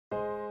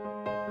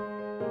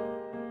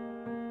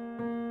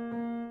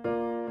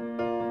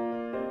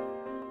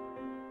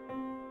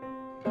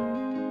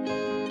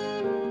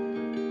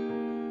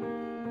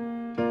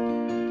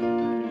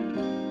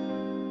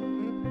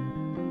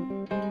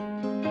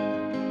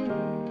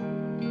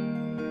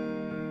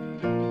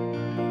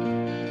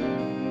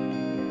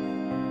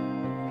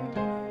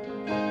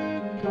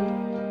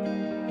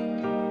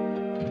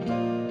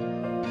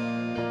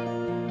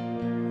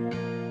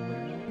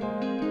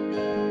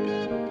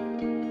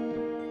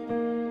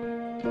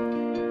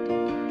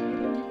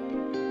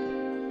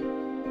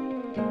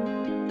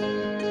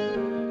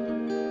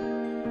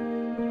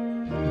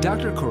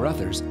Dr.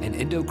 Carruthers, an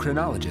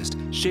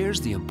endocrinologist, shares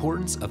the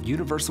importance of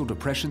universal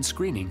depression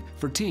screening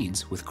for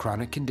teens with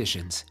chronic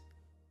conditions.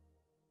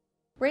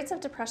 Rates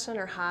of depression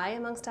are high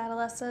amongst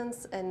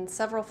adolescents and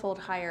several-fold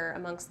higher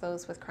amongst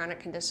those with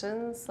chronic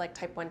conditions like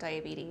type 1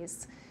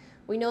 diabetes.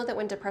 We know that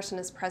when depression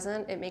is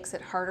present, it makes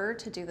it harder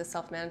to do the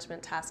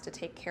self-management task to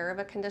take care of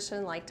a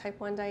condition like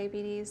type 1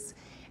 diabetes,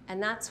 and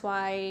that's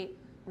why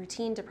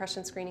routine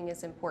depression screening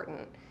is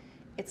important.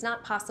 It's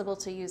not possible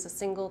to use a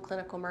single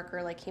clinical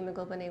marker like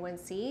hemoglobin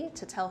A1C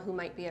to tell who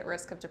might be at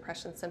risk of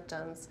depression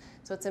symptoms,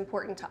 so it's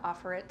important to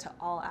offer it to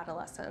all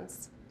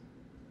adolescents.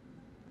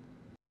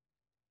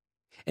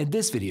 In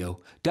this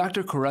video,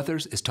 Dr.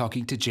 Carruthers is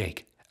talking to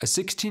Jake, a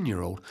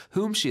 16-year-old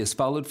whom she has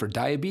followed for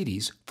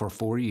diabetes for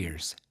 4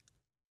 years.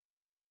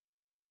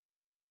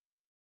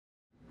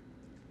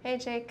 Hey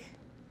Jake,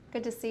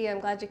 good to see you.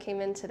 I'm glad you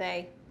came in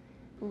today.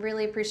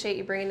 Really appreciate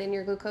you bringing in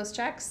your glucose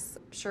checks.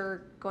 I'm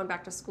sure going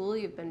back to school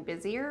you've been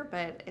busier,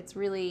 but it's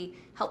really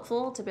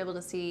helpful to be able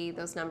to see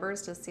those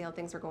numbers to see how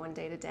things are going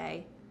day to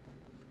day.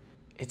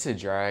 It's a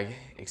drag,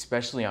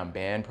 especially on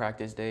band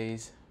practice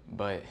days,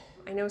 but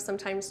I know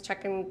sometimes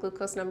checking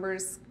glucose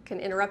numbers can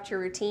interrupt your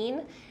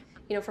routine.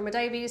 You know, from a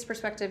diabetes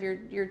perspective,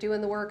 you're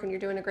doing the work and you're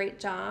doing a great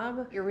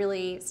job. You're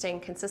really staying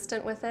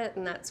consistent with it,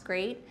 and that's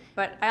great.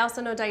 But I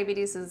also know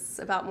diabetes is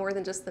about more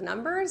than just the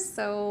numbers,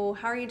 so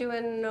how are you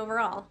doing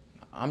overall?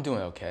 I'm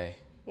doing okay.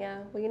 Yeah,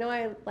 well, you know,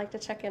 I like to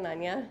check in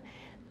on you.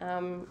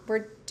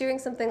 We're doing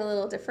something a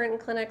little different in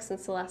clinic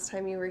since the last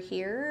time you were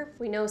here.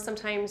 We know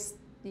sometimes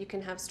you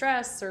can have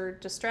stress or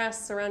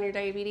distress around your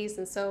diabetes,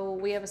 and so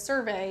we have a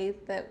survey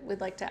that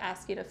we'd like to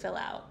ask you to fill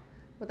out.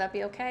 Would that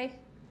be okay?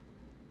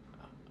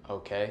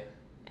 Okay.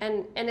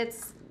 And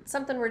it's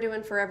something we're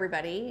doing for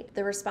everybody.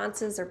 The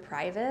responses are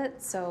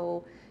private,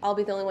 so I'll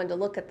be the only one to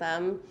look at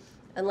them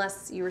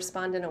unless you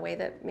respond in a way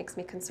that makes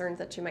me concerned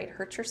that you might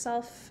hurt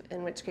yourself,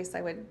 in which case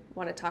I would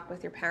want to talk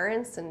with your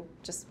parents and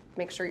just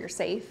make sure you're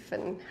safe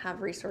and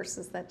have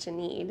resources that you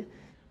need.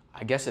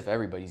 I guess if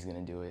everybody's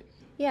gonna do it.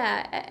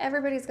 Yeah,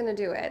 everybody's going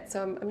to do it,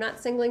 so I'm not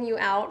singling you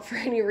out for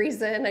any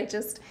reason. I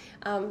just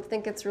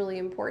think it's really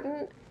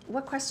important.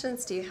 What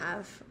questions do you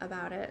have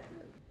about it?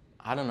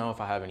 I don't know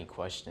if I have any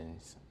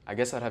questions. I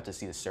guess I'd have to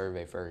see the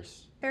survey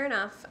first. Fair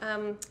enough.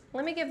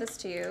 Let me give this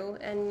to you,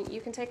 and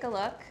you can take a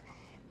look.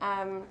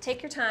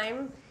 Take your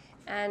time,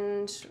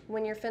 and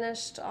when you're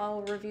finished,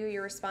 I'll review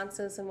your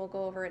responses and we'll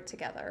go over it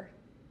together.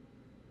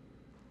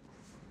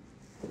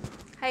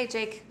 Hi,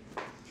 Jake.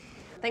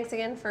 Thanks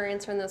again for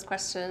answering those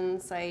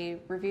questions. I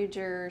reviewed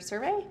your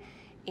survey,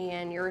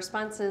 and your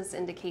responses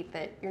indicate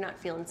that you're not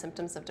feeling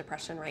symptoms of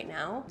depression right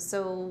now.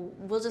 So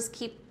we'll just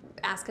keep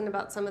asking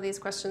about some of these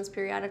questions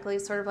periodically,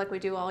 sort of like we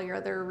do all your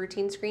other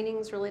routine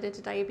screenings related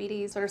to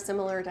diabetes, sort of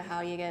similar to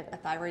how you get a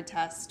thyroid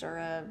test or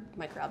a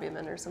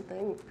microalbumin or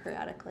something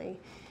periodically.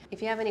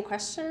 If you have any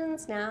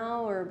questions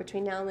now or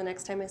between now and the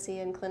next time I see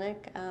you in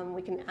clinic,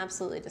 we can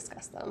absolutely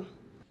discuss them.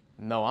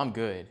 No, I'm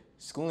good.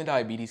 School and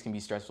diabetes can be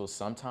stressful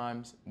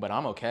sometimes, but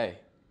I'm okay.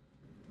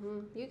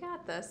 You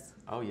got this.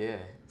 Oh yeah.